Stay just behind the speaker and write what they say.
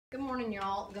Good morning,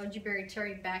 y'all. Goji Berry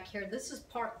Terry back here. This is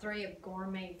part 3 of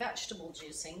gourmet vegetable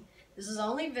juicing. This is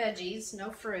only veggies, no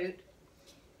fruit.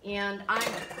 And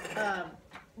I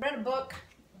read a book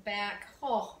back,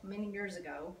 many years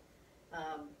ago.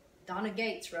 Donna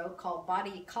Gates wrote, called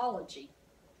Body Ecology,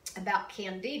 about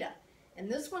Candida. And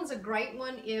this one's a great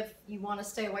one if you want to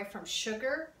stay away from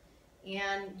sugar,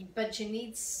 but you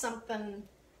need something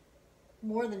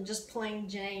more than just plain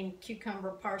Jane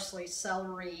cucumber, parsley,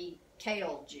 celery,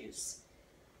 kale juice.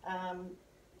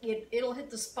 It'll hit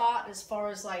the spot as far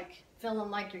as like feeling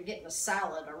like you're getting a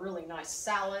salad, a really nice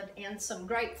salad, and some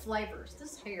great flavors.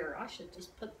 This hair, I should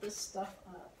just put this stuff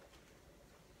up.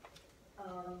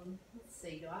 Let's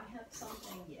see, do I have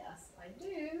something? Yes, I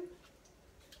do.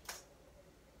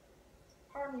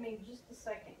 Pardon me just a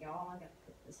second, y'all. I gotta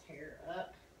put this hair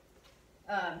up.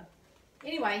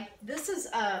 Anyway, this is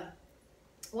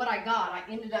what I got. I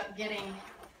ended up getting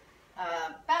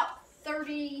about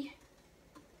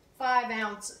 35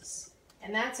 ounces,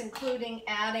 and that's including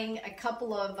adding a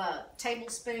couple of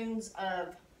tablespoons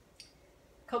of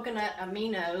coconut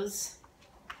aminos.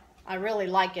 I really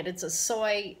like it. It's a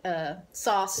soy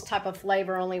sauce type of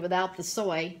flavor, only without the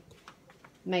soy,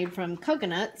 made from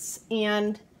coconuts.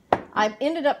 And I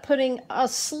ended up putting a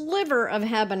sliver of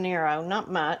habanero,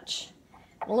 not much,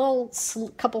 a little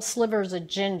couple slivers of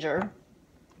ginger,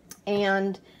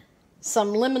 and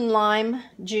some lemon lime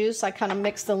juice. I kind of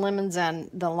mixed the lemons and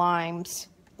the limes.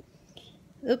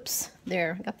 Oops,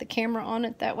 there, got the camera on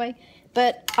it that way.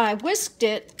 But I whisked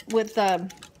it with the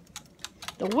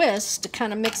whisk to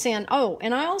kind of mix in. Oh,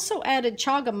 and I also added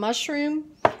chaga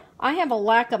mushroom. I have a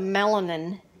lack of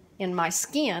melanin in my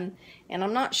skin, and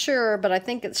I'm not sure, but I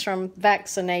think it's from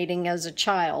vaccinating as a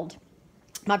child.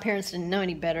 My parents didn't know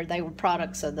any better. They were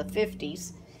products of the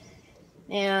 50s.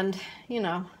 And, you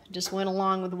know, just went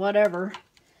along with whatever.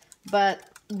 But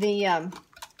the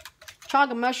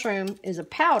chaga mushroom is a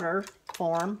powder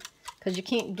form, because you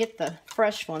can't get the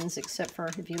fresh ones except for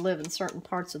if you live in certain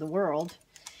parts of the world.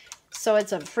 So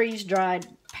it's a freeze-dried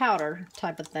powder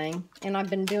type of thing. And I've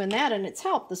been doing that, and it's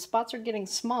helped. The spots are getting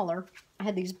smaller. I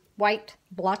had these white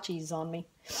blotches on me.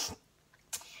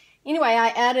 Anyway, I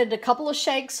added a couple of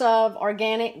shakes of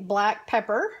organic black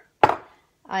pepper.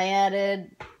 I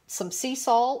added some sea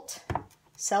salt,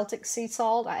 Celtic sea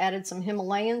salt. I added some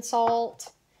Himalayan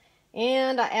salt,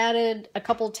 and I added a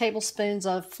couple of tablespoons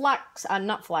of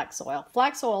not flax oil.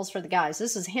 Flax oil is for the guys.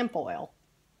 This is hemp oil.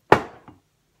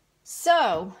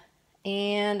 So,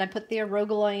 and I put the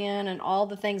arugula in and all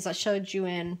the things I showed you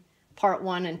in part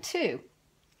 1 and 2.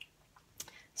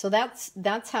 So that's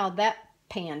how that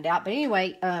panned out. But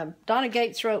anyway, Donna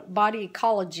Gates wrote Body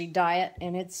Ecology Diet,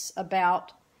 and it's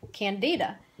about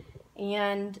Candida.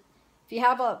 And if you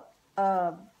have a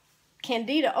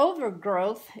Candida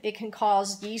overgrowth, it can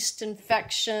cause yeast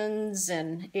infections,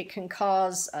 and it can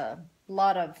cause a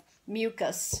lot of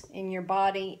mucus in your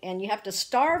body, and you have to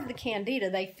starve the Candida.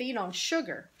 They feed on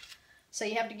sugar. So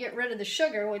you have to get rid of the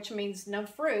sugar, which means no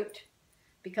fruit,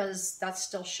 because that's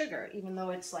still sugar, even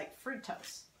though it's like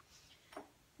fructose. I'm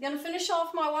going to finish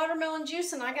off my watermelon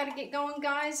juice, and I got to get going,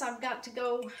 guys. I've got to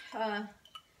go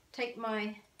take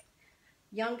my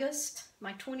youngest,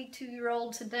 my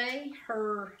 22-year-old today,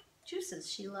 her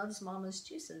juices. She loves Mama's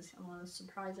juices. I'm going to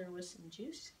surprise her with some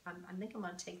juice. I think I'm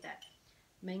going to take that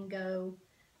mango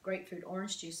grapefruit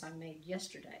orange juice I made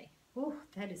yesterday. Ooh,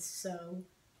 that is so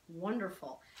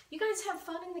wonderful. You guys have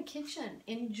fun in the kitchen.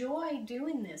 Enjoy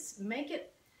doing this. Make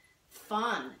it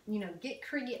fun. You know, get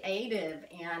creative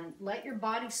and let your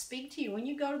body speak to you. When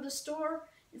you go to the store,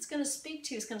 it's going to speak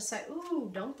to you. It's going to say, ooh,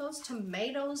 don't those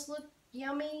tomatoes look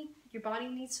yummy? Your body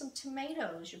needs some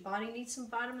tomatoes. Your body needs some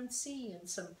vitamin C and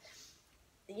some,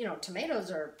 you know, tomatoes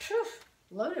are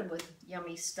loaded with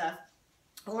yummy stuff.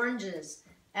 Oranges,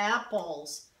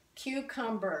 apples,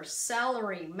 cucumbers,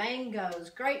 celery, mangoes,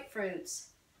 grapefruits.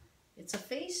 It's a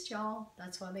feast, y'all.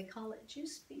 That's why they call it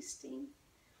juice feasting,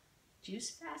 juice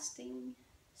fasting,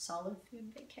 solid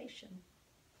food vacation.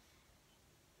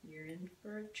 You're in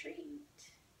for a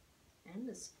treat and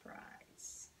a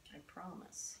surprise. I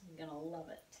promise. You're going to love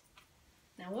it.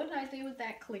 Now, what did I do with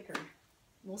that clicker?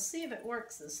 We'll see if it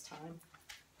works this time.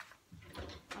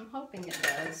 I'm hoping it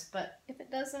does, but if it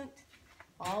doesn't,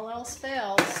 all else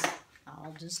fails,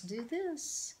 I'll just do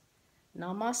this.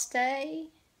 Namaste,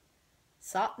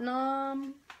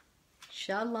 Satnam,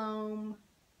 Shalom,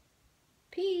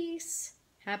 peace,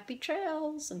 happy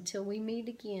trails until we meet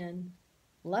again.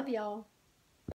 Love y'all.